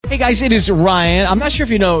Hey guys, it is Ryan. I'm not sure if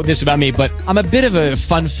you know this about me, but I'm a bit of a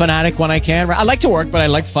fun fanatic when I can. I like to work, but I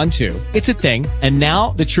like fun too. It's a thing. And now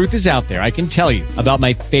the truth is out there. I can tell you about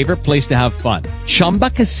my favorite place to have fun. Chumba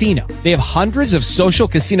Casino. They have hundreds of social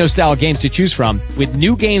casino style games to choose from with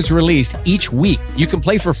new games released each week. You can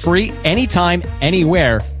play for free anytime,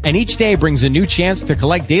 anywhere. And each day brings a new chance to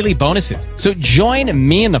collect daily bonuses. So join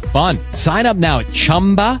me in the fun. Sign up now at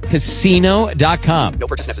ChumbaCasino.com. No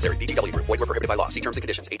purchase necessary. VGW Group. Void where prohibited by law. See terms and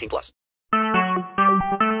conditions. 18+.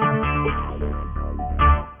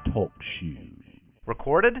 Talk shoes.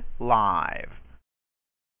 Recorded live.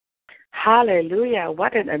 Hallelujah.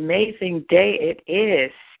 What an amazing day it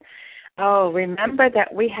is. Oh, remember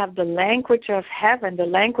that we have the language of heaven. The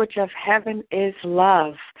language of heaven is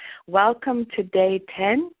love. Welcome to day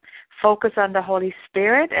 10. Focus on the Holy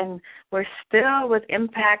Spirit, and we're still with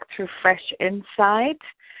Impact Through Fresh Insight.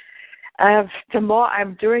 The more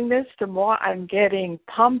I'm doing this, the more I'm getting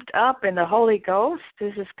pumped up in the Holy Ghost.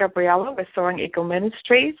 This is Gabriella with Soaring Eagle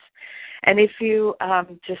Ministries. And if you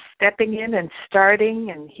just stepping in and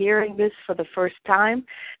starting and hearing this for the first time,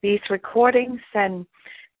 these recordings, then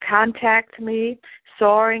contact me,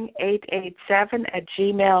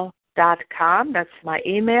 soaring887@gmail.com. That's my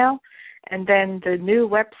email. And then the new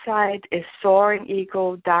website is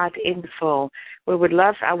soaringeagle.info.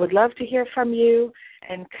 I would love to hear from you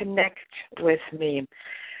and connect with me.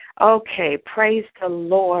 Okay, praise the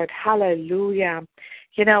Lord. Hallelujah.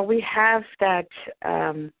 You know, we have that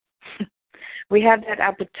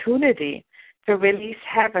opportunity to release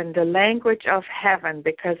heaven, the language of heaven,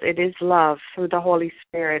 because it is love through the Holy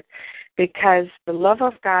Spirit, because the love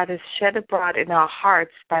of God is shed abroad in our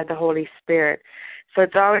hearts by the Holy Spirit. So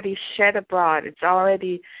it's already shed abroad. It's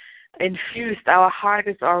already infused. Our heart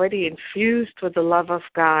is already infused with the love of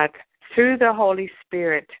God through the Holy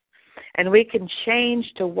Spirit. And we can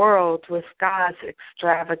change the world with God's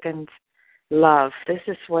extravagant love. This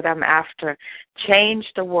is what I'm after.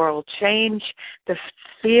 Change the world. Change the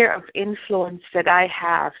sphere of influence that I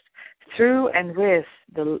have through and with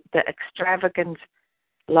the extravagant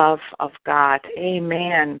love of God.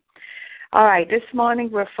 Amen. All right, this morning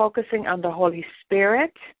we're focusing on the Holy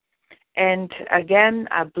Spirit. And again,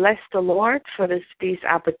 I bless the Lord for these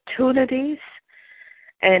opportunities.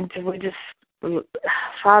 And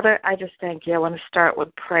Father, I just thank you. I want to start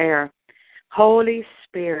with prayer. Holy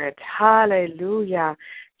Spirit, hallelujah,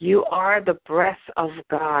 you are the breath of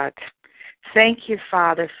God. Thank you,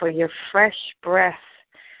 Father, for your fresh breath,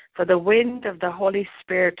 for the wind of the Holy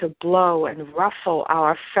Spirit to blow and ruffle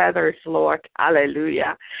our feathers, Lord.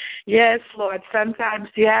 Hallelujah. Yes, Lord, sometimes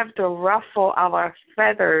you have to ruffle our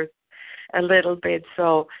feathers a little bit,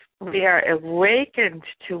 so we are awakened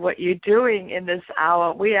to what you're doing in this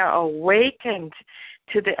hour. We are awakened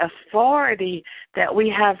to the authority that we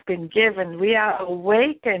have been given. We are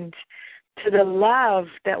awakened to the love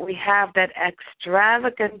that we have, that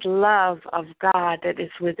extravagant love of God that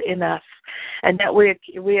is within us, and that we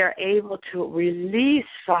are able to release,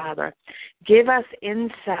 Father. Give us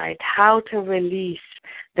insight how to release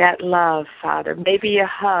that love, Father. Maybe a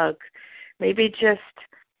hug, maybe just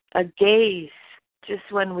a gaze.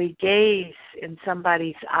 Just when we gaze in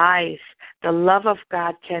somebody's eyes, the love of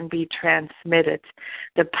God can be transmitted.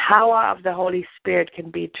 The power of the Holy Spirit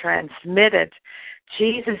can be transmitted.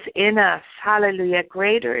 Jesus in us, hallelujah,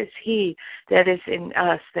 greater is He that is in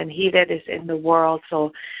us than he that is in the world.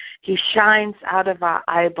 So He shines out of our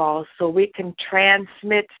eyeballs so we can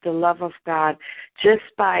transmit the love of God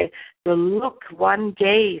just by the look, one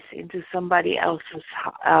gaze into somebody else's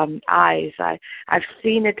eyes. I've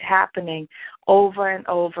seen it happening over and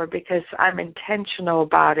over because I'm intentional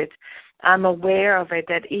about it. I'm aware of it,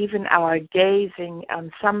 that even our gazing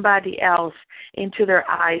on somebody else into their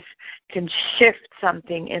eyes can shift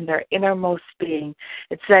something in their innermost being.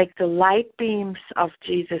 It's like the light beams of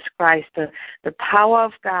Jesus Christ, the power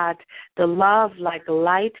of God, the love like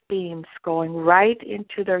light beams going right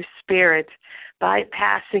into their spirit,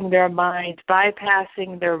 bypassing their mind,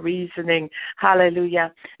 bypassing their reasoning,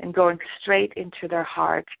 hallelujah, and going straight into their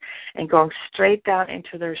heart and going straight down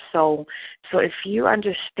into their soul. So if you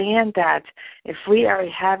understand that, if we are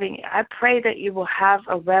I pray that you will have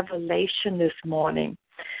a revelation this morning.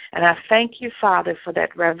 And I thank you, Father, for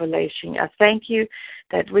that revelation. I thank you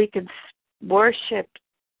that we can worship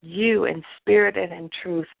you in spirit and in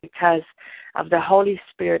truth because of the Holy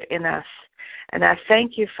Spirit in us. And I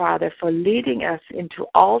thank you, Father, for leading us into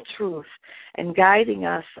all truth and guiding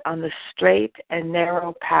us on the straight and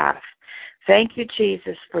narrow path. Thank you,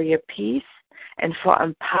 Jesus, for your peace and for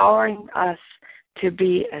empowering us to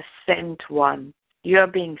be a sent one. You are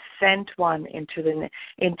being sent one into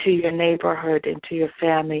your neighborhood, into your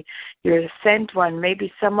family. You're a sent one.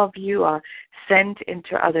 Maybe some of you are sent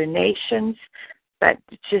into other nations, but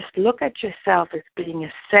just look at yourself as being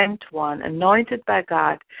a sent one, anointed by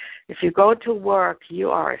God. If you go to work,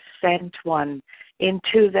 you are a sent one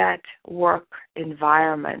into that work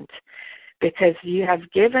environment because you have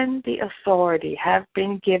been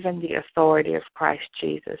given the authority of Christ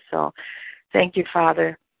Jesus. So thank you,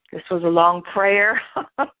 Father. This was a long prayer.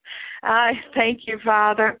 I thank you,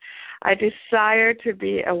 Father. I desire to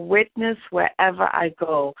be a witness wherever I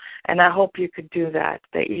go, and I hope you could do that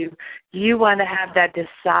you want to have that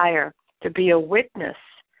desire to be a witness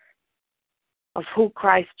of who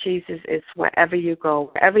Christ Jesus is wherever you go,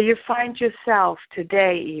 wherever you find yourself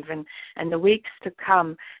today even, and the weeks to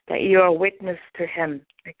come, that you're a witness to him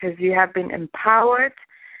because you have been empowered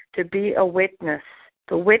to be a witness,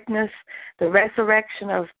 to witness the resurrection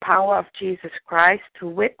of power of Jesus Christ, to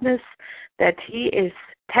witness that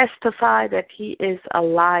testify that he is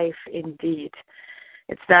alive indeed.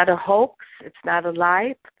 It's not a hoax, it's not a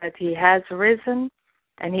lie, but he has risen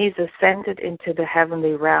and he's ascended into the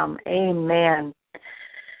heavenly realm. Amen.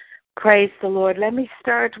 Praise the Lord. Let me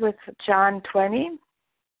start with John 20,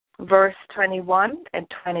 verse 21 and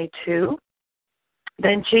 22.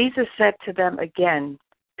 Then Jesus said to them again,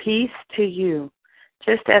 "Peace to you.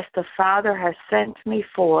 Just as the Father has sent me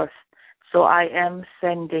forth, so I am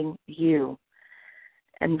sending you."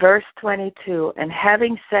 And verse 22, and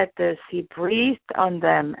having said this, he breathed on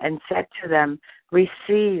them and said to them,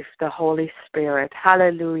 "Receive the Holy Spirit."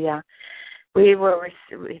 Hallelujah. They were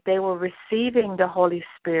receiving the Holy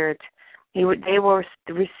Spirit. They were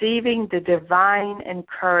receiving the divine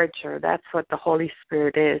encourager. That's what the Holy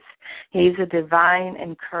Spirit is. He's a divine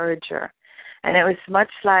encourager. And it was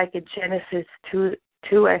much like in Genesis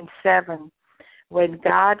 2 and 7, when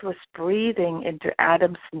God was breathing into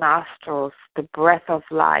Adam's nostrils the breath of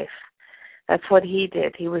life. That's what he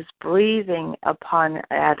did. He was breathing upon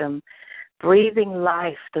Adam, breathing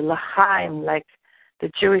life, the l'chaim, like the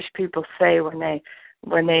Jewish people say when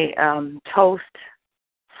they toast,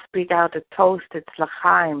 speak out a toast, it's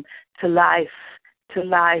l'chaim, to life, to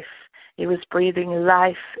life. He was breathing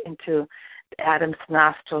life into Adam's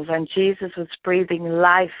nostrils, and Jesus was breathing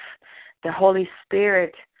life, the Holy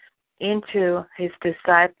Spirit, into his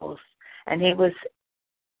disciples, and he was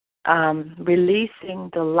releasing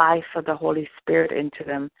the life of the Holy Spirit into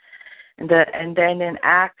them. And then in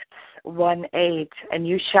Acts 1:8, and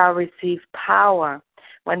you shall receive power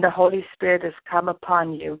when the Holy Spirit has come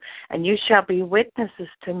upon you, and you shall be witnesses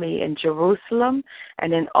to me in Jerusalem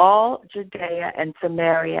and in all Judea and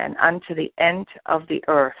Samaria and unto the end of the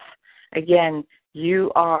earth. Again,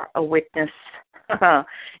 you are a witness.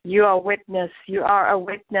 You are a witness. You are a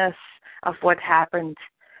witness of what happened.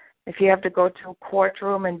 If you have to go to a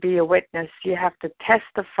courtroom and be a witness, you have to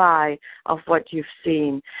testify of what you've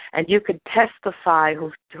seen. And you could testify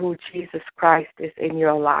who Jesus Christ is in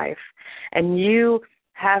your life. And you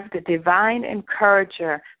have the divine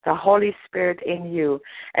encourager, the Holy Spirit in you.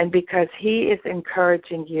 And because he is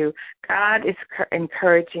encouraging you, God is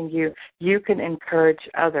encouraging you, you can encourage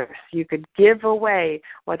others. You could give away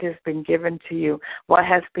what has been given to you. What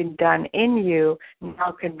has been done in you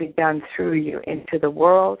now can be done through you into the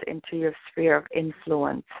world, into your sphere of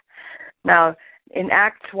influence. Now, in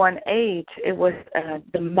Acts 1:8, it was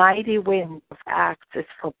the mighty wind of Acts is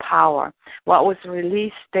for power. What was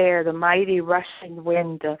released there, the mighty rushing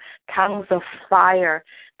wind, the tongues of fire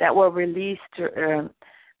that were released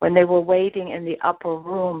when they were waiting in the upper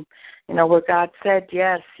room, where God said,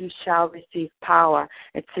 yes, you shall receive power.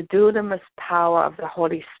 It's the dunamis power of the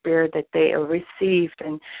Holy Spirit that they received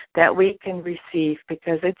and that we can receive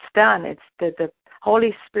because it's done. It's the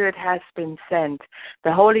Holy Spirit has been sent.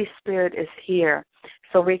 The Holy Spirit is here.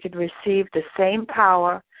 So we can receive the same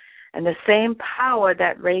power, and the same power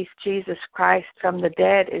that raised Jesus Christ from the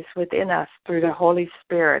dead is within us through the Holy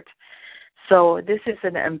Spirit. So this is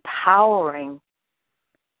an empowering,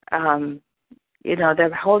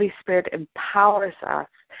 the Holy Spirit empowers us.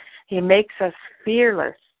 He makes us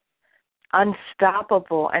fearless,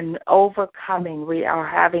 unstoppable, and overcoming. We are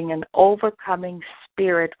having an overcoming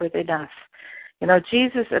spirit within us.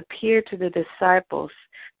 Jesus appeared to the disciples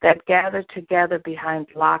that gathered together behind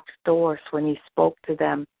locked doors when he spoke to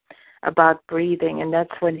them about breathing, and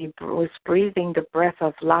that's when he was breathing the breath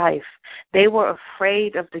of life. They were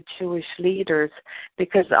afraid of the Jewish leaders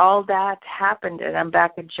because all that happened, and I'm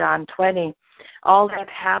back in John 20, all that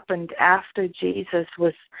happened after Jesus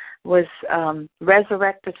was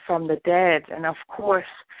resurrected from the dead. And of course,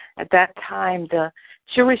 at that time, the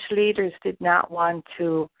Jewish leaders did not want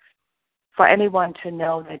to for anyone to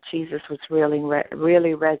know that Jesus was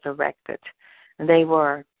really resurrected. And they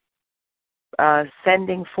were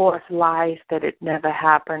sending forth lies that it never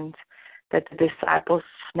happened, that the disciples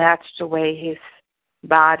snatched away his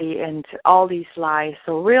body and all these lies.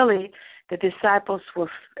 So really, the disciples were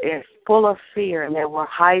full of fear, and they were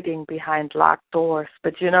hiding behind locked doors.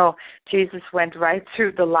 But Jesus went right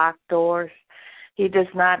through the locked doors. He does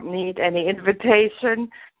not need any invitation.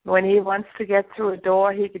 When he wants to get through a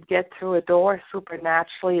door, he could get through a door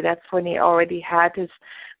supernaturally. That's when he already had his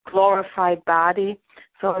glorified body.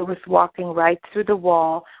 So he was walking right through the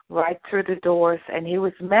wall, right through the doors, and he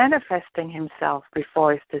was manifesting himself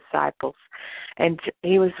before his disciples. And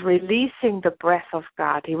he was releasing the breath of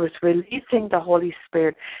God. He was releasing the Holy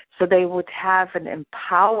Spirit so they would have an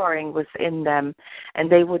empowering within them,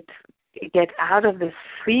 and they would get out of this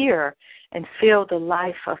fear and feel the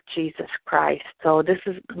life of Jesus Christ. So this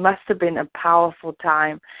must have been a powerful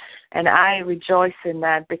time, and I rejoice in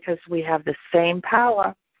that because we have the same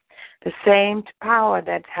power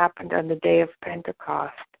that happened on the day of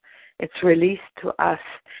Pentecost. It's released to us,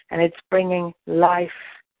 and it's bringing life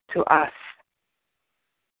to us.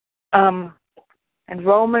 And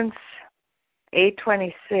Romans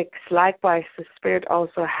 8:26, likewise, the Spirit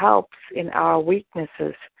also helps in our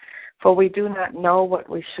weaknesses. For we do not know what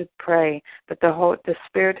we should pray, but the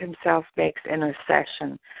Spirit himself makes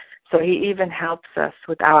intercession. So he even helps us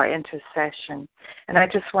with our intercession. And I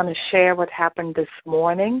just want to share what happened this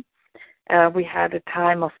morning. We had a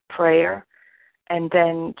time of prayer, and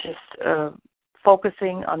then just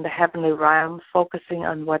focusing on the heavenly realm, focusing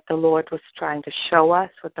on what the Lord was trying to show us,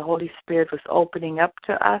 what the Holy Spirit was opening up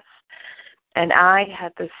to us. And I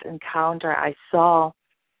had this encounter. I saw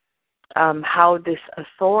how this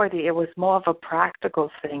authority, it was more of a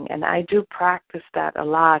practical thing, and I do practice that a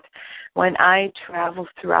lot. When I travel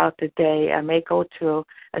throughout the day, I may go to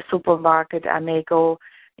a supermarket, I may go,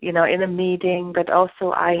 in a meeting, but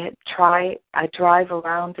also I drive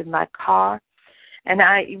around in my car, and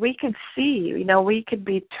we can see, we can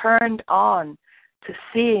be turned on to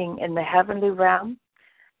seeing in the heavenly realm.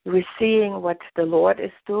 We're seeing what the Lord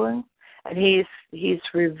is doing. And he's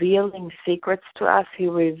revealing secrets to us. He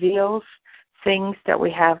reveals things that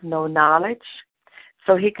we have no knowledge.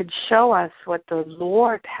 So he could show us what the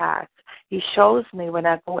Lord has. He shows me when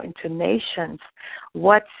I go into nations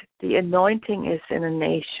what the anointing is in a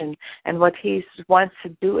nation and what he wants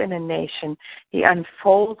to do in a nation. He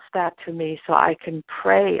unfolds that to me so I can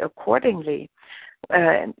pray accordingly.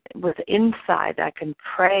 With insight, I can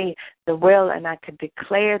pray the will, and I can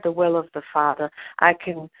declare the will of the Father. I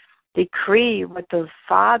can decree what the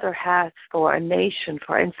Father has for a nation,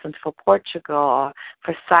 for instance, for Portugal or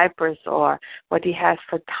for Cyprus, or what he has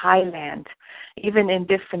for Thailand. Even in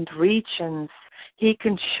different regions, he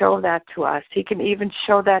can show that to us. He can even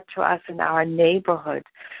show that to us in our neighborhood.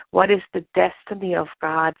 What is the destiny of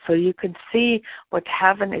God? So you can see what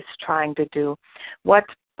heaven is trying to do, what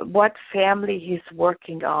family he's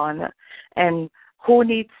working on, and who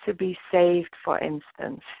needs to be saved, for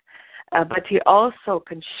instance. But he also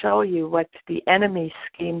can show you what the enemy's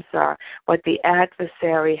schemes are, what the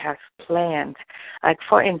adversary has planned. Like,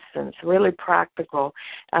 for instance, really practical.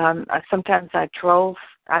 Sometimes I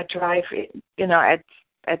drive,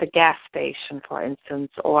 at a gas station, for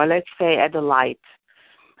instance, or let's say at a light.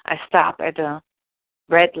 I stop at a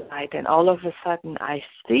red light, and all of a sudden I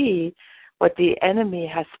see what the enemy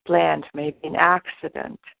has planned, maybe an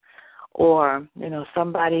accident, or,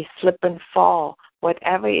 somebody slip and fall,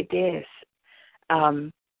 whatever it is.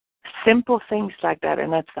 Simple things like that,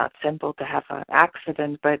 and it's not simple to have an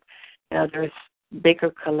accident, but, there's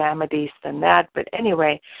bigger calamities than that. But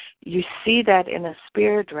anyway, you see that in a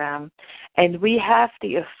spirit realm, and we have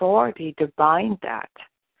the authority to bind that,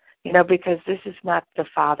 because this is not the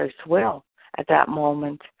Father's will at that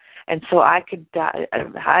moment. And so I can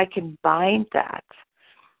bind that,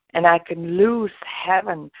 and I can loose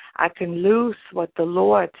heaven. I can loose what the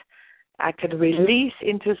Lord, I can release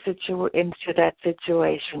into that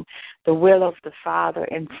situation the will of the Father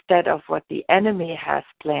instead of what the enemy has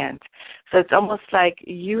planned. So it's almost like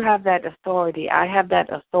you have that authority. I have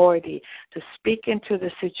that authority to speak into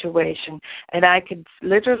the situation, and I can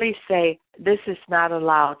literally say, this is not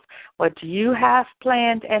allowed. What you have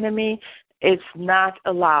planned, enemy, it's not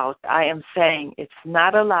allowed. I am saying it's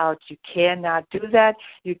not allowed. You cannot do that.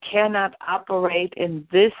 You cannot operate in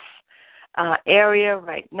this area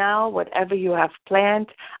right now. Whatever you have planned,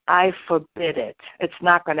 I forbid it. It's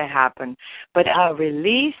not going to happen. But I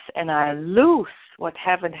release and I loose what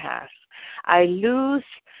heaven has. I loose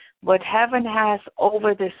what heaven has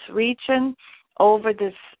over this region, over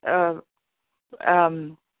this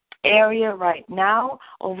area right now,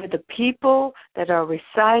 over the people that are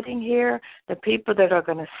residing here, the people that are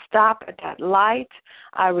going to stop at that light.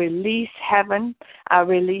 I release heaven, I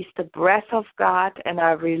release the breath of God, and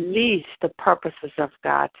I release the purposes of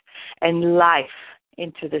God and life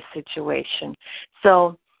into the situation.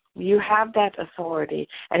 So you have that authority,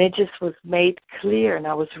 and it just was made clear, and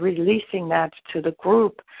I was releasing that to the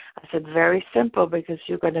group. I said, very simple, because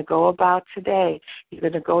you're going to go about today. You're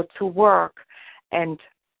going to go to work, and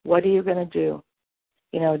what are you going to do?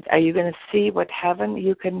 You know, are you going to see what heaven?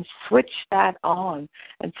 You can switch that on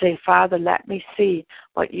and say, Father, let me see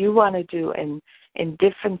what you want to do in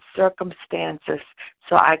different circumstances,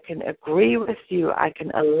 so I can agree with you. I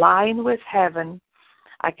can align with heaven.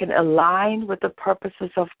 I can align with the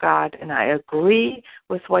purposes of God, and I agree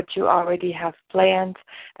with what you already have planned,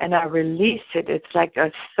 and I release it. It's like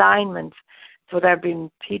an assignment. It's what I've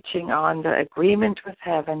been teaching on, the agreement with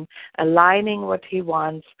heaven, aligning what he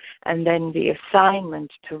wants, and then the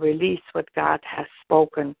assignment to release what God has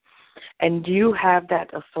spoken. And you have that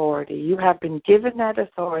authority. You have been given that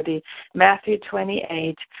authority. Matthew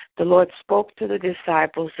 28, the Lord spoke to the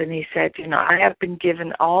disciples, and he said, you know, I have been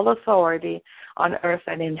given all authority on earth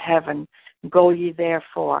and in heaven. Go ye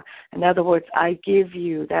therefore. In other words, I give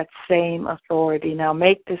you that same authority. Now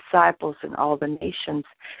make disciples in all the nations.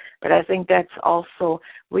 But I think that's also,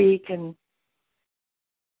 we can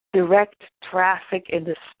direct traffic in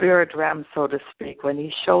the spirit realm, so to speak. When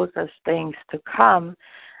he shows us things to come,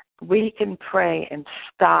 we can pray and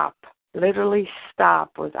stop, literally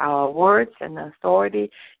stop with our words and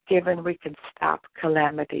authority given. We can stop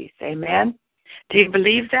calamities. Amen? Do you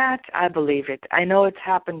believe that? I believe it. I know it's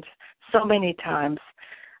happened so many times.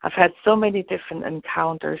 I've had so many different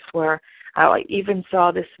encounters where I even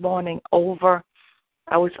saw this morning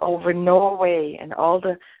I was over Norway, and all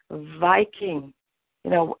the Viking,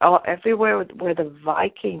 you know, everywhere where the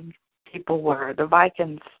Viking people were, the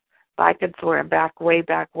Vikings were way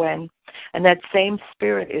back when, and that same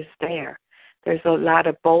spirit is there. There's a lot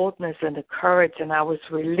of boldness and the courage, and I was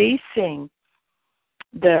releasing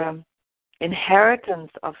the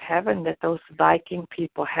inheritance of heaven that those Viking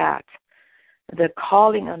people had, the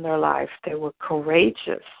calling on their life. They were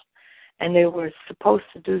courageous, and they were supposed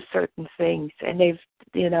to do certain things, and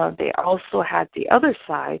they also had the other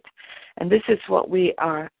side, and this is what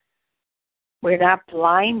we're not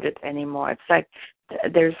blinded anymore. It's like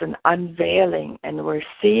there's an unveiling, and we're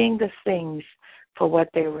seeing the things for what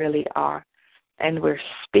they really are. And we're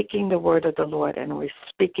speaking the word of the Lord, and we're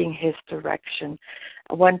speaking his direction.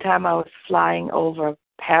 One time I was flying over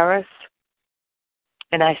Paris,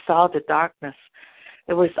 and I saw the darkness.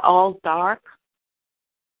 It was all dark.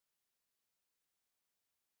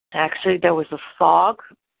 Actually, there was a fog,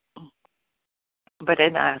 but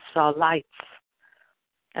then I saw lights.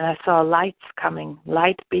 And I saw light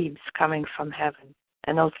beams coming from heaven.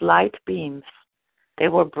 And those light beams, they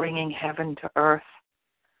were bringing heaven to earth.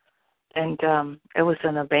 And it was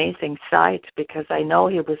an amazing sight, because I know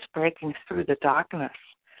he was breaking through the darkness.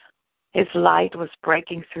 His light was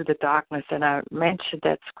breaking through the darkness. And I mentioned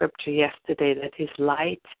that scripture yesterday, that his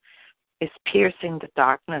light is piercing the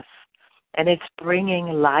darkness. And it's bringing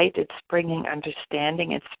light, it's bringing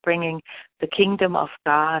understanding, it's bringing the kingdom of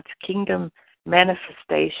God, kingdom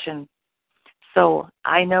manifestation. So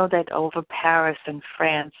I know that over Paris and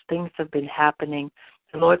France, things have been happening.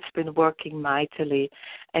 The Lord's been working mightily,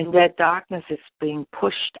 and that darkness is being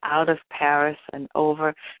pushed out of Paris and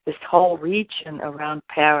over this whole region around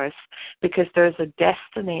Paris, because there's a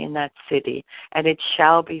destiny in that city, and it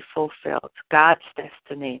shall be fulfilled, God's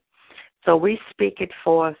destiny. So we speak it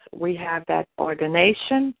forth. We have that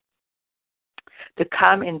ordination to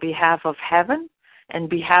come in behalf of heaven and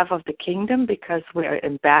behalf of the kingdom, because we are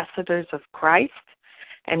ambassadors of Christ,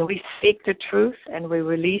 and we speak the truth and we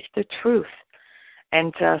release the truth.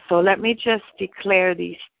 And so let me just declare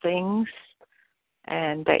these things,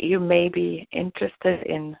 and that you may be interested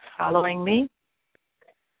in following me.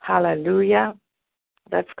 Hallelujah.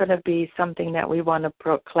 That's going to be something that we want to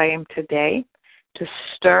proclaim today, to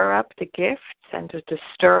stir up the gifts and to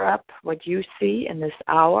stir up what you see in this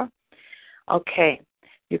hour. Okay.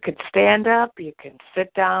 You can stand up, you can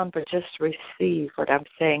sit down, but just receive what I'm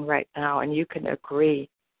saying right now, and you can agree.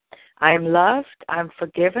 I am loved, I'm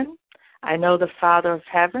forgiven. I know the Father of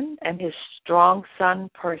heaven and his strong Son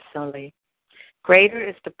personally. Greater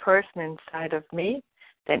is the person inside of me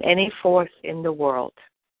than any force in the world.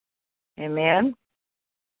 Amen.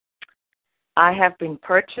 I have been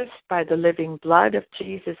purchased by the living blood of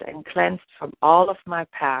Jesus and cleansed from all of my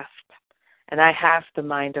past, and I have the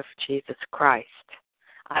mind of Jesus Christ.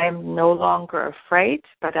 I am no longer afraid,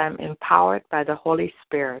 but I'm empowered by the Holy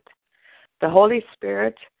Spirit. The Holy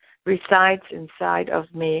Spirit resides inside of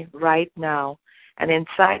me right now, and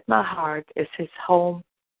inside my heart is his home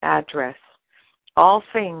address. All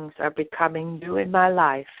things are becoming new in my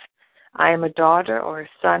life. I am a daughter or a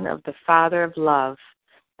son of the Father of love.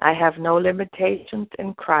 I have no limitations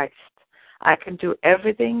in Christ. I can do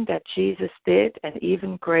everything that Jesus did and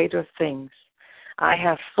even greater things. I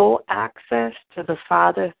have full access to the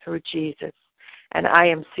Father through Jesus, and I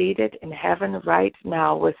am seated in heaven right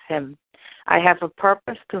now with him. I have a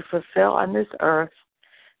purpose to fulfill on this earth.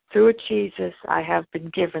 Through Jesus, I have been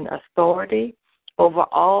given authority over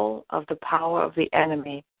all of the power of the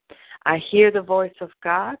enemy. I hear the voice of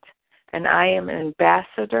God, and I am an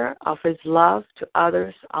ambassador of his love to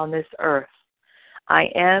others on this earth. I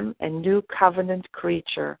am a new covenant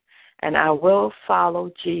creature, and I will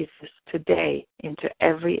follow Jesus today into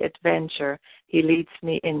every adventure he leads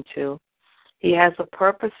me into. He has a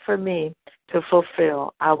purpose for me to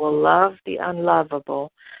fulfill. I will love the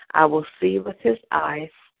unlovable. I will see with his eyes.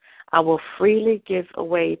 I will freely give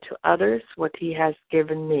away to others what he has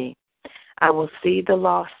given me. I will see the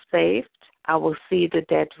lost saved. I will see the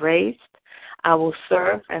dead raised. I will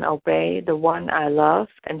serve and obey the one I love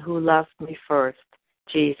and who loved me first,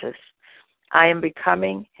 Jesus. I am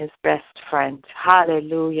becoming his best friend.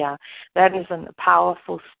 Hallelujah. That is a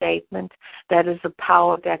powerful statement. That is a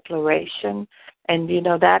power declaration. And,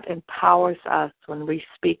 that empowers us when we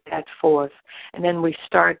speak that forth. And then we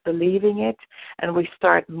start believing it, and we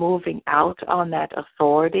start moving out on that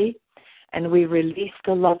authority, and we release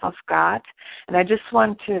the love of God. And I just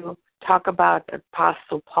want to talk about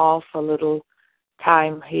Apostle Paul for a little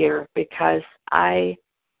time here, because I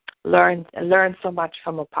learned so much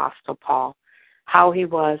from Apostle Paul. How he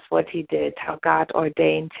was, what he did, how God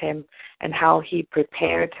ordained him, and how he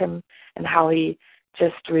prepared him, and how he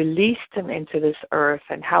just released him into this earth,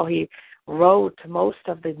 and how he wrote most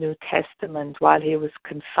of the New Testament while he was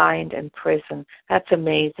confined in prison. That's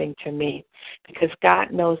amazing to me, because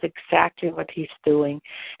God knows exactly what he's doing.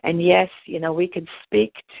 And yes, we can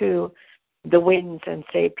speak to the winds and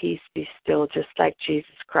say, peace be still, just like Jesus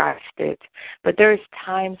Christ did. But there's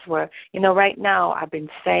times where, right now I've been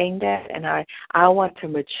saying that, and I want to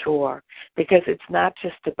mature, because it's not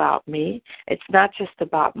just about me. It's not just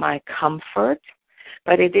about my comfort,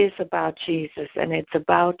 but it is about Jesus, and it's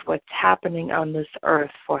about what's happening on this earth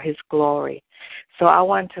for his glory. So I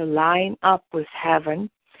want to line up with heaven.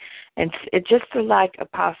 And it just like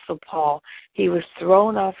Apostle Paul, he was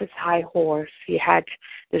thrown off his high horse. He had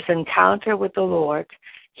this encounter with the Lord.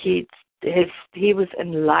 He was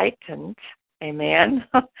enlightened, amen,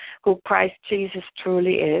 who Christ Jesus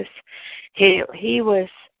truly is.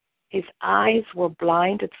 His eyes were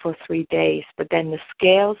blinded for 3 days, but then the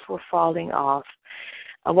scales were falling off.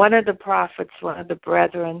 One of the prophets, one of the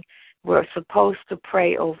brethren, were supposed to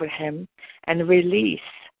pray over him and release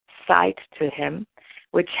sight to him,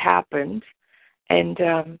 which happened. And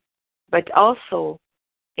but also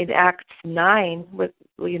in Acts 9,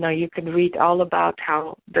 you can read all about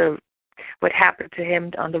how what happened to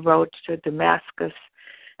him on the road to Damascus,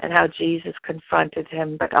 and how Jesus confronted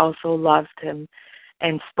him, but also loved him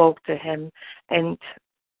and spoke to him. And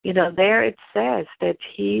there it says that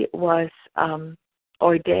he was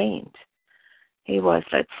ordained. He was,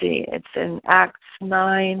 let's see, it's in Acts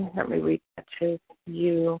 9. Let me read that to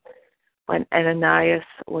you. When Ananias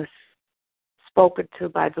was spoken to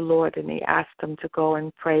by the Lord, and he asked him to go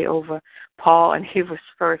and pray over Paul, and he was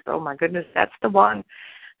first, oh my goodness, that's the one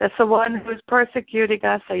who's persecuting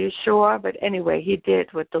us, are you sure? But anyway, he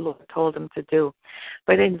did what the Lord told him to do.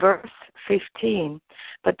 But in verse 15,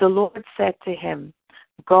 but the Lord said to him,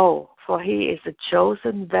 go, for he is a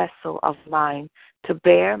chosen vessel of mine to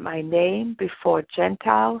bear my name before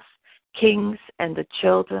Gentiles, kings, and the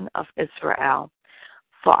children of Israel.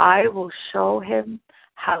 For I will show him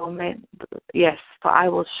how many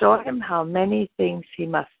things he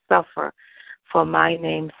must suffer for my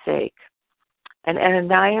name's sake. And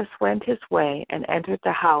Ananias went his way and entered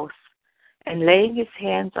the house, and laying his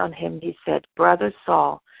hands on him, he said, Brother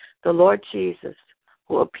Saul, the Lord Jesus,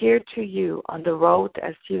 who appeared to you on the road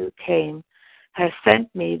as you came, has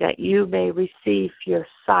sent me that you may receive your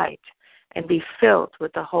sight and be filled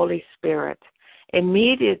with the Holy Spirit.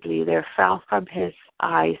 Immediately there fell from his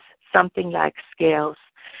eyes something like scales,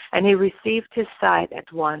 and he received his sight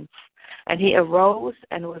at once. And he arose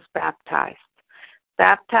and was baptized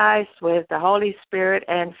with the Holy Spirit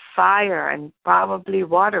and fire, and probably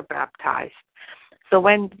water baptized. So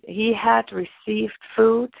when he had received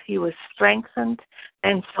food, he was strengthened,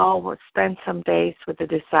 and Saul would spend some days with the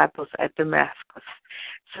disciples at Damascus.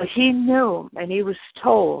 So he knew, and he was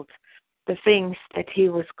told, the things that he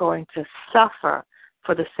was going to suffer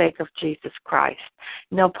for the sake of Jesus Christ.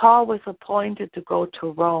 Now, Paul was appointed to go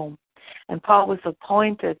to Rome, and Paul was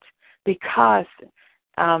appointed because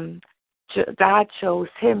God chose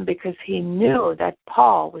him, because he knew that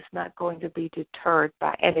Paul was not going to be deterred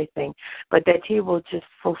by anything, but that he will just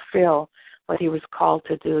fulfill what he was called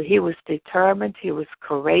to do. He was determined, he was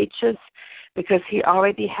courageous, because he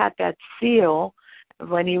already had that seal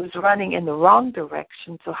when he was running in the wrong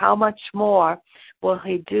direction. So how much more will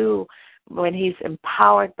he do when he's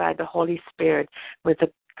empowered by the Holy Spirit with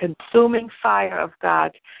the consuming fire of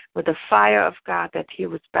God, with the fire of God that he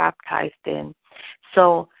was baptized in?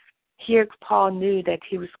 So here Paul knew that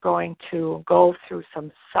he was going to go through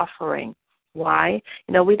some suffering. Why?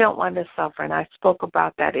 We don't want to suffer, and I spoke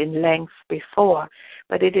about that in length before,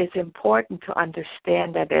 but it is important to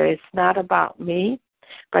understand that it's not about me,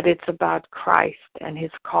 but it's about Christ and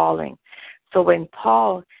his calling. So when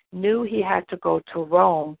Paul knew he had to go to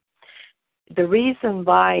Rome, the reason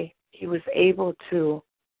why he was able to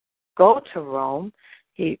go to Rome,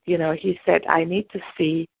 he said, I need to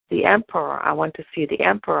see the emperor. I want to see the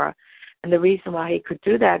emperor. And the reason why he could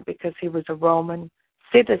do that, because he was a Roman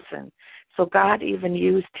citizen. So God even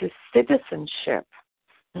used his citizenship.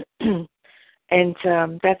 And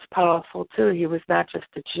that's powerful too. He was not just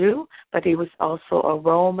a Jew, but he was also a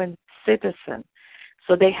Roman citizen.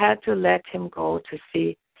 So they had to let him go to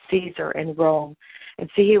see Caesar in Rome. And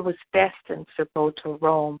see, he was destined to go to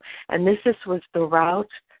Rome. And this was the route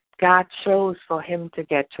God chose for him to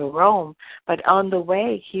get to Rome. But on the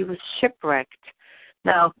way, he was shipwrecked.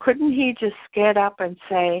 Now, couldn't he just get up and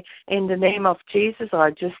say, in the name of Jesus, or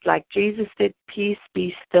just like Jesus did, peace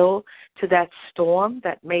be still to that storm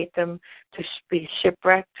that made them to be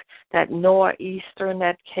shipwrecked, that nor'easter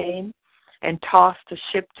that came and tossed the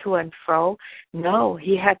ship to and fro? No,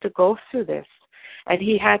 he had to go through this. And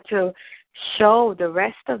he had to show the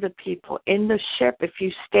rest of the people in the ship, if you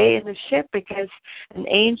stay in the ship, because an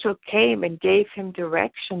angel came and gave him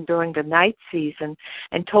direction during the night season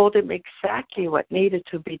and told him exactly what needed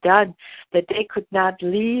to be done, that they could not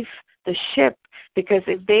leave the ship, because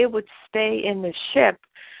if they would stay in the ship,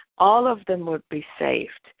 all of them would be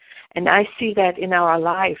saved. And I see that in our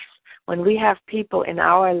lives. When we have people in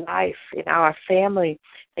our life, in our family,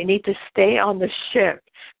 they need to stay on the ship,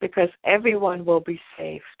 because everyone will be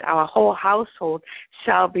saved. Our whole household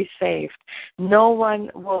shall be saved. No one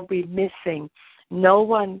will be missing. No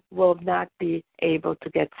one will not be able to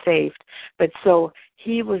get saved. But so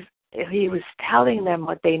he was telling them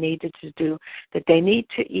what they needed to do, that they need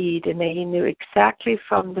to eat, and he knew exactly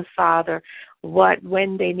from the Father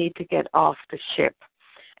when they need to get off the ship.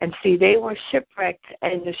 And see, they were shipwrecked,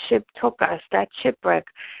 and the ship that shipwreck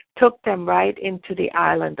took them right into the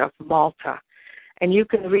island of Malta. And you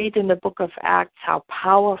can read in the book of Acts how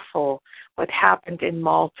powerful what happened in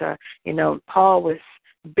Malta. Paul was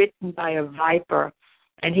bitten by a viper,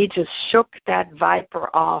 and he just shook that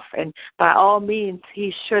viper off. And by all means,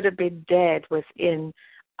 he should have been dead within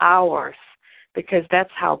hours, because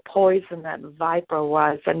that's how poison that viper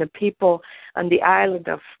was. And the people on the island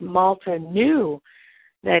of Malta knew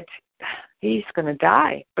that he's going to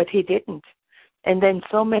die, but he didn't. And then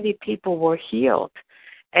so many people were healed.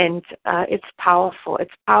 And it's powerful.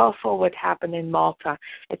 It's powerful what happened in Malta.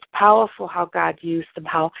 It's powerful how God used them,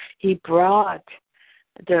 how he brought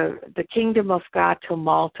the kingdom of God to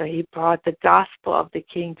Malta. He brought the gospel of the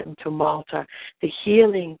kingdom to Malta, the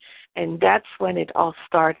healing. And that's when it all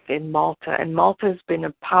started in Malta. And Malta has been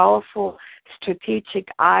a powerful strategic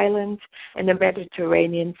island in the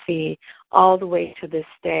Mediterranean Sea all the way to this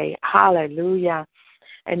day. Hallelujah.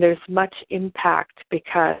 And there's much impact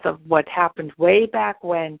because of what happened way back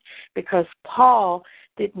when, because Paul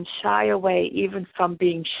didn't shy away even from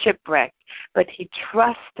being shipwrecked, but he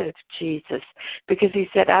trusted Jesus, because he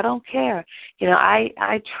said, I don't care.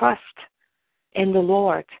 I trust in the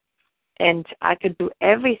Lord, and I could do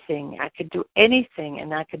everything. I could do anything,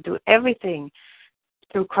 and I could do everything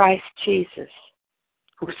through Christ Jesus,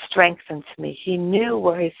 who strengthens me. He knew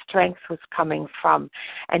where his strength was coming from,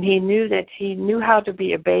 and he knew how to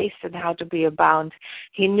be abased and how to be abound.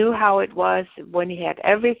 He knew how it was when he had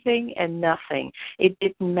everything and nothing. It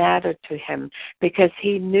didn't matter to him, because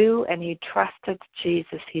he knew and he trusted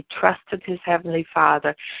Jesus. He trusted his Heavenly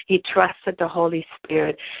Father. He trusted the Holy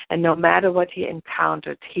Spirit, and no matter what he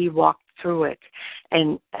encountered, he walked through it.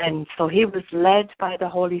 And so he was led by the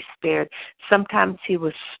Holy Spirit. Sometimes he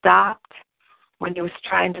was stopped when he was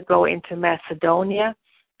trying to go into Macedonia,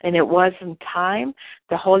 and it wasn't time.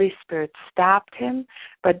 The Holy Spirit stopped him,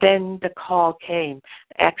 but then the call came.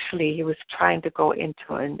 Actually, he was trying to go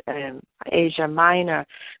into Asia Minor,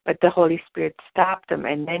 but the Holy Spirit stopped him,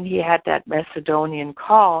 and then he had that Macedonian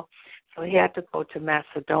call. So he had to go to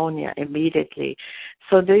Macedonia immediately.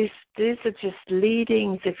 So these are just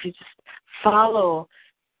leadings if you just follow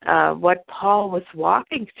what Paul was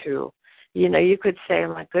walking through. You know, you could say,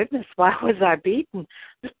 my goodness, why was I beaten?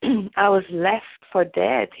 I was left for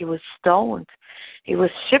dead. He was stoned. He was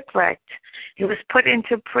shipwrecked. He was put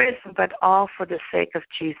into prison, but all for the sake of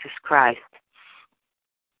Jesus Christ.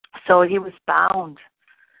 So he was bound.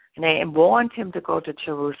 And they warned him to go to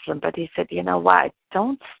Jerusalem, but he said, you know what,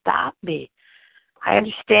 don't stop me. I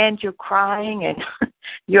understand you're crying and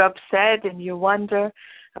you're upset and you wonder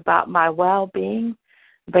about my well-being,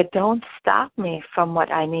 but don't stop me from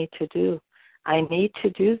what I need to do. I need to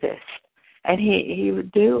do this. And he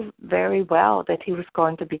knew very well that he was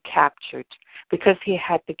going to be captured because he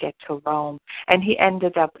had to get to Rome. And he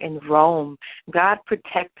ended up in Rome. God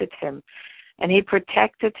protected him, and he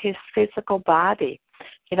protected his physical body.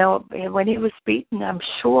 You know, when he was beaten, I'm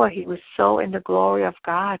sure he was so in the glory of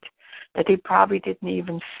God that he probably didn't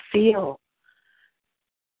even feel.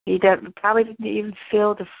 Probably didn't even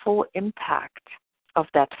feel the full impact of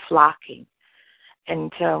that flocking.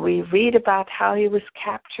 And we read about how he was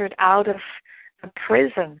captured out of a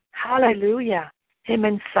prison. Hallelujah. Him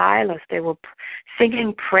and Silas, they were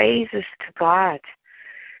singing praises to God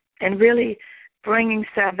and really bringing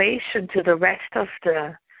salvation to the rest of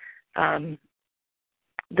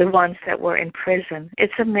the ones that were in prison.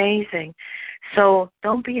 It's amazing. So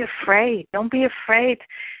don't be afraid. Don't be afraid.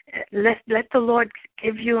 Let the Lord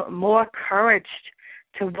give you more courage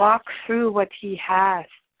to walk through what he has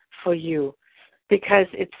for you, because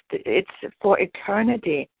it's for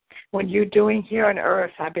eternity. When you're doing here on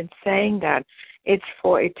earth, I've been saying that, it's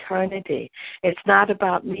for eternity. It's not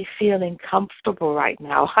about me feeling comfortable right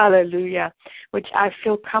now. Hallelujah. Which I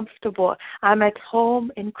feel comfortable. I'm at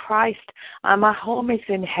home in Christ. My home is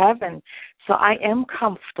in heaven. So I am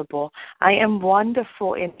comfortable. I am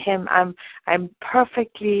wonderful in him. I'm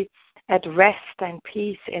perfectly at rest and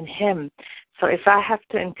peace in him. So if I have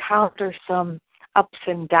to encounter some ups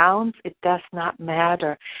and downs, it does not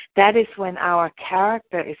matter. That is when our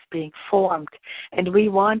character is being formed, and we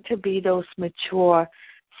want to be those mature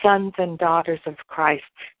sons and daughters of Christ.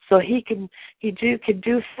 So he can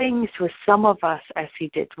do things with some of us as he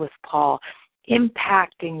did with Paul,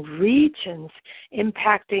 impacting regions,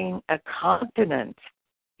 impacting a continent.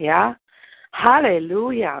 Yeah?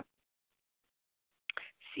 Hallelujah.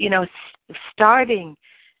 You know, starting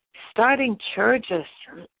churches,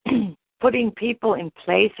 putting people in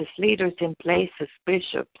places, leaders in places,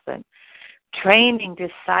 bishops, and training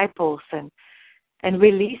disciples and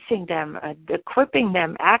releasing them, equipping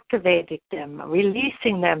them, activating them,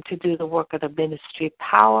 releasing them to do the work of the ministry.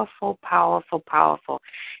 Powerful, powerful, powerful.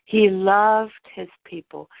 He loved his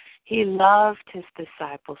people. He loved his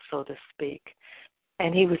disciples, so to speak.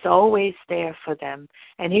 And he was always there for them.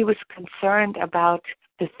 And he was concerned about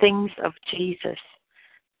the things of Jesus.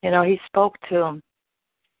 You know, he spoke to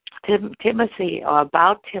Timothy, or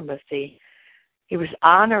about Timothy. He was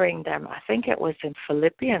honoring them. I think it was in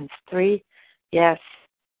Philippians 3, yes,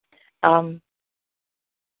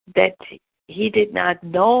 that he did not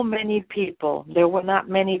know many people. There were not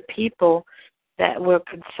many people that were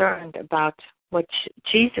concerned about what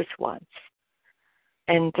Jesus wants.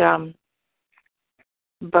 And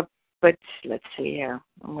but let's see here.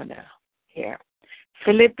 I'm gonna here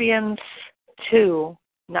Philippians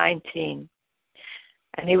 2:19.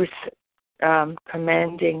 And he was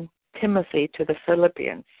commending Timothy to the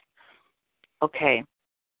Philippians. Okay.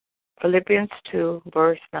 Philippians 2,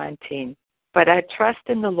 verse 19. But I trust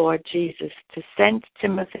in the Lord Jesus to send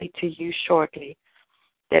Timothy to you shortly,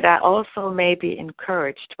 that I also may be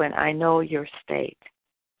encouraged when I know your state,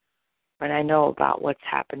 when I know about what's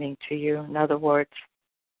happening to you. In other words,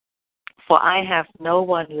 for I have no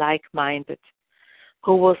one like-minded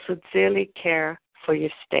who will sincerely care for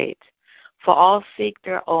your state. For all seek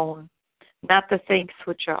their own, not the things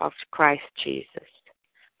which are of Christ Jesus.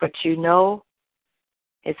 But you know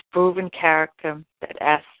his proven character, that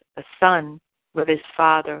as a son with his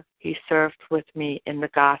father, he served with me in the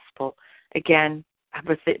gospel. Again, I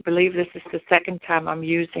believe this is the second time I'm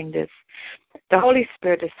using this. The Holy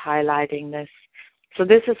Spirit is highlighting this. So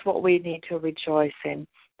this is what we need to rejoice in,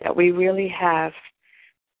 that we really have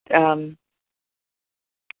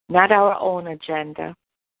not our own agenda,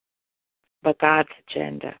 but God's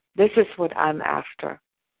agenda. This is what I'm after.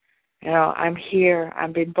 You know, I'm here.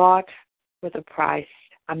 I've been bought with a price.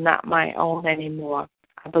 I'm not my own anymore.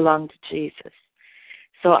 I belong to Jesus.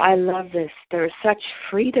 So I love this. There is such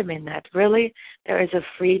freedom in that. Really, there is a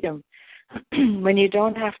freedom when you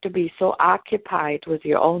don't have to be so occupied with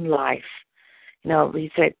your own life. You know,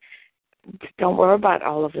 we said, don't worry about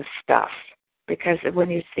all of this stuff. Because when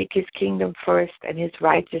you seek his kingdom first and his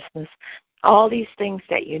righteousness, all these things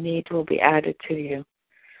that you need will be added to you.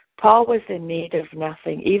 Paul was in need of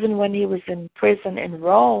nothing. Even when he was in prison in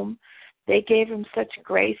Rome, they gave him such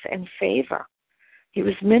grace and favor. He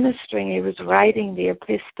was ministering. He was writing the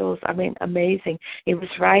epistles. I mean, amazing. He was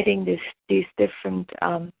writing these different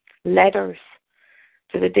letters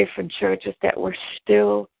to the different churches that we're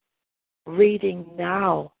still reading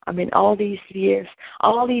now. I mean, all these years,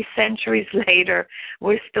 all these centuries later,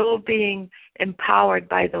 we're still being empowered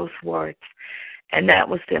by those words. And that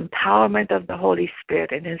was the empowerment of the Holy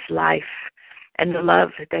Spirit in his life, and the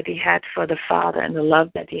love that he had for the Father, and the love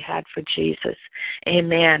that he had for Jesus.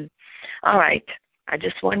 Amen. All right. I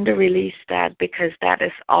just wanted to release that, because that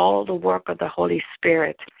is all the work of the Holy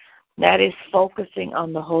Spirit. That is focusing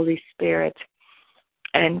on the Holy Spirit.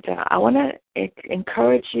 And I want to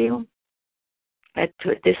encourage you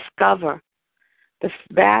to discover the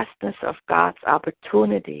vastness of God's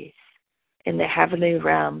opportunities in the heavenly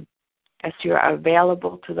realm as you are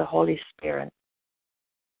available to the Holy Spirit.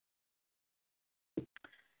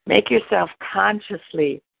 Make yourself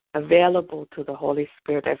consciously available to the Holy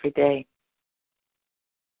Spirit every day.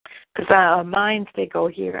 Because our minds, they go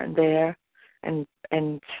here and there, and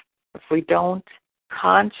if we don't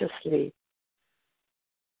consciously,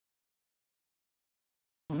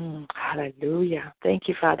 hallelujah. Thank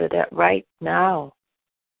you, Father, that right now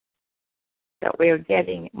that we are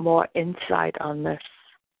getting more insight on this,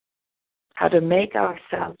 how to make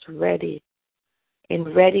ourselves ready, in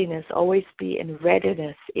readiness, always be in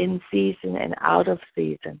readiness, in season and out of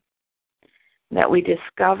season. That we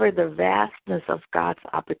discover the vastness of God's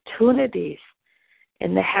opportunities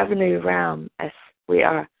in the heavenly realm as we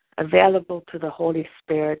are available to the Holy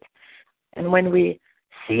Spirit. And when we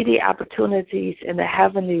see the opportunities in the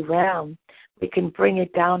heavenly realm, we can bring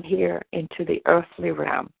it down here into the earthly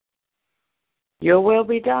realm. Your will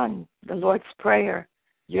be done, the Lord's Prayer.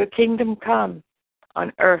 Your kingdom come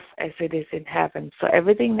on earth as it is in heaven. So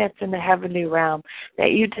everything that's in the heavenly realm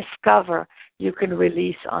that you discover, you can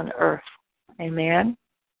release on earth. Amen?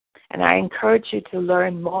 And I encourage you to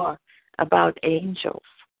learn more about angels.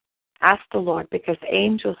 Ask the Lord, because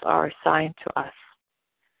angels are assigned to us,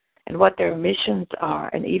 and what their missions are,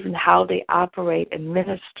 and even how they operate and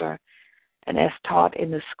minister, and as taught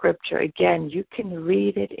in the Scripture. Again, you can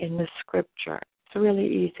read it in the Scripture. It's really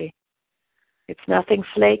easy. It's nothing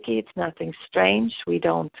flaky. It's nothing strange. We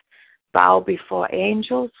don't bow before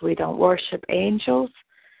angels. We don't worship angels.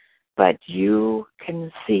 But you can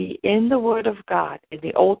see in the Word of God, in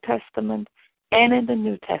the Old Testament and in the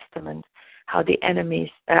New Testament, how the enemy is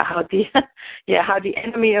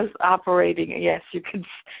operating. Yes,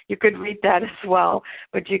 you could read that as well.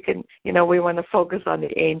 But you can, we want to focus on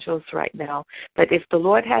the angels right now. But if the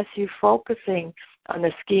Lord has you focusing on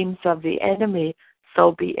the schemes of the enemy,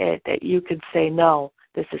 so be it, that you can say, no,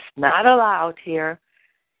 this is not allowed here.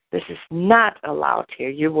 This is not allowed here.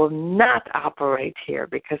 You will not operate here,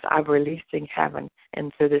 because I'm releasing heaven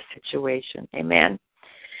into this situation. Amen.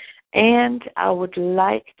 And I would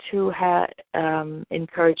like to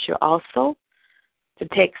encourage you also to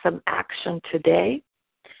take some action today.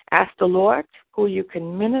 Ask the Lord who you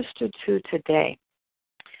can minister to today.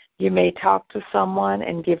 You may talk to someone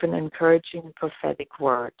and give an encouraging prophetic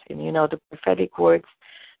word. And the prophetic words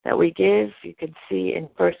that we give, you can see in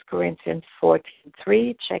 1 Corinthians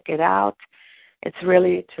 14:3. Check it out. It's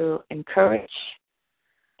really to encourage,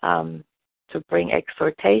 to bring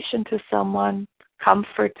exhortation to someone,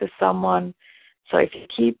 comfort to someone. So if you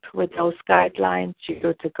keep with those guidelines, you're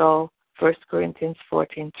good to go. 1 Corinthians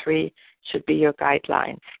 14:3 should be your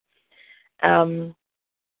guidelines.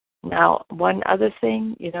 Now, one other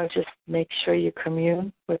thing, just make sure you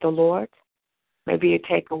commune with the Lord. Maybe you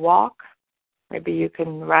take a walk. Maybe you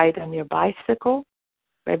can ride on your bicycle.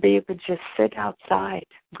 Maybe you could just sit outside.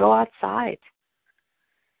 Go outside.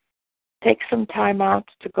 Take some time out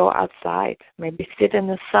to go outside. Maybe sit in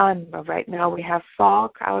the sun. Right now we have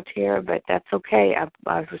fog out here, but that's okay.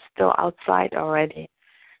 I was still outside already,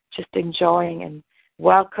 just enjoying and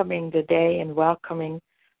welcoming the day and welcoming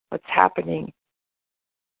what's happening,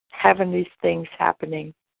 having these things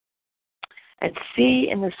happening. And see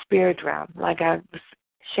in the spirit realm, like I was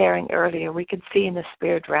sharing earlier, we can see in the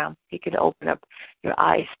spirit realm. He can open up your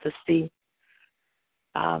eyes to see,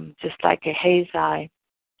 just like Gehazi,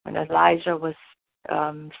 when Elijah was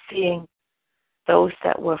seeing those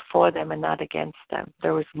that were for them and not against them.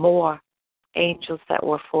 There was more angels that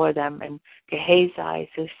were for them, and Gehazi,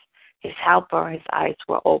 his helper, his eyes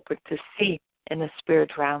were open to see in the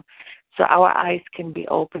spirit realm. So our eyes can be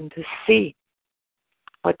open to see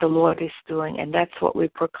what the Lord is doing, and that's what we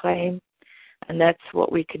proclaim. And that's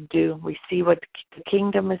what we could do. We see what the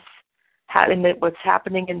kingdom is, what's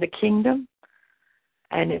happening in the kingdom,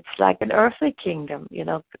 and it's like an earthly kingdom. You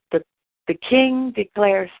know, the king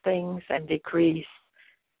declares things and decrees,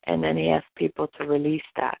 and then he asks people to release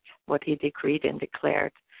that, what he decreed and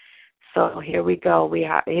declared. So here we go. We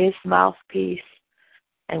are his mouthpiece,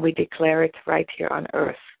 and we declare it right here on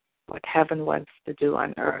earth, what heaven wants to do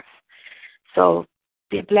on earth. So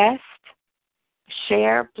be blessed.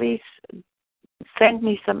 Share, please. Send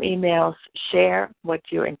me some emails. Share what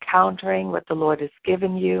you're encountering, what the Lord has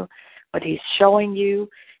given you, what he's showing you.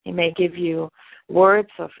 He may give you words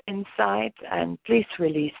of insight, and please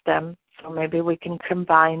release them. So maybe we can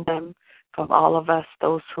combine them from all of us,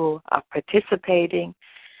 those who are participating,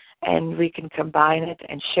 and we can combine it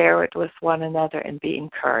and share it with one another and be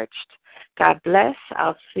encouraged. God bless.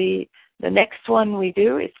 I'll see the next one we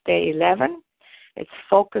do is day 11. It's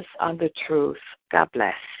focus on the truth. God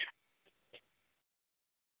bless.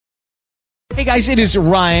 Hey guys, it is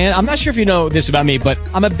Ryan. I'm not sure if you know this about me, but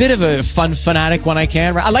I'm a bit of a fun fanatic when I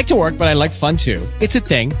can. I like to work, but I like fun too. It's a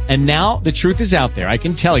thing. And now the truth is out there. I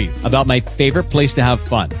can tell you about my favorite place to have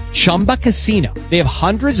fun. Chumba Casino. They have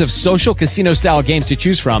hundreds of social casino style games to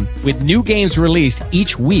choose from with new games released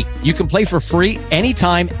each week. You can play for free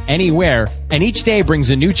anytime, anywhere. And each day brings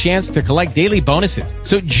a new chance to collect daily bonuses.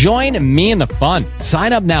 So join me in the fun.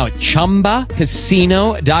 Sign up now at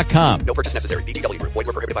ChumbaCasino.com. No purchase necessary. VGW Group. Void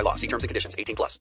where prohibited by law. See terms and conditions. 18+.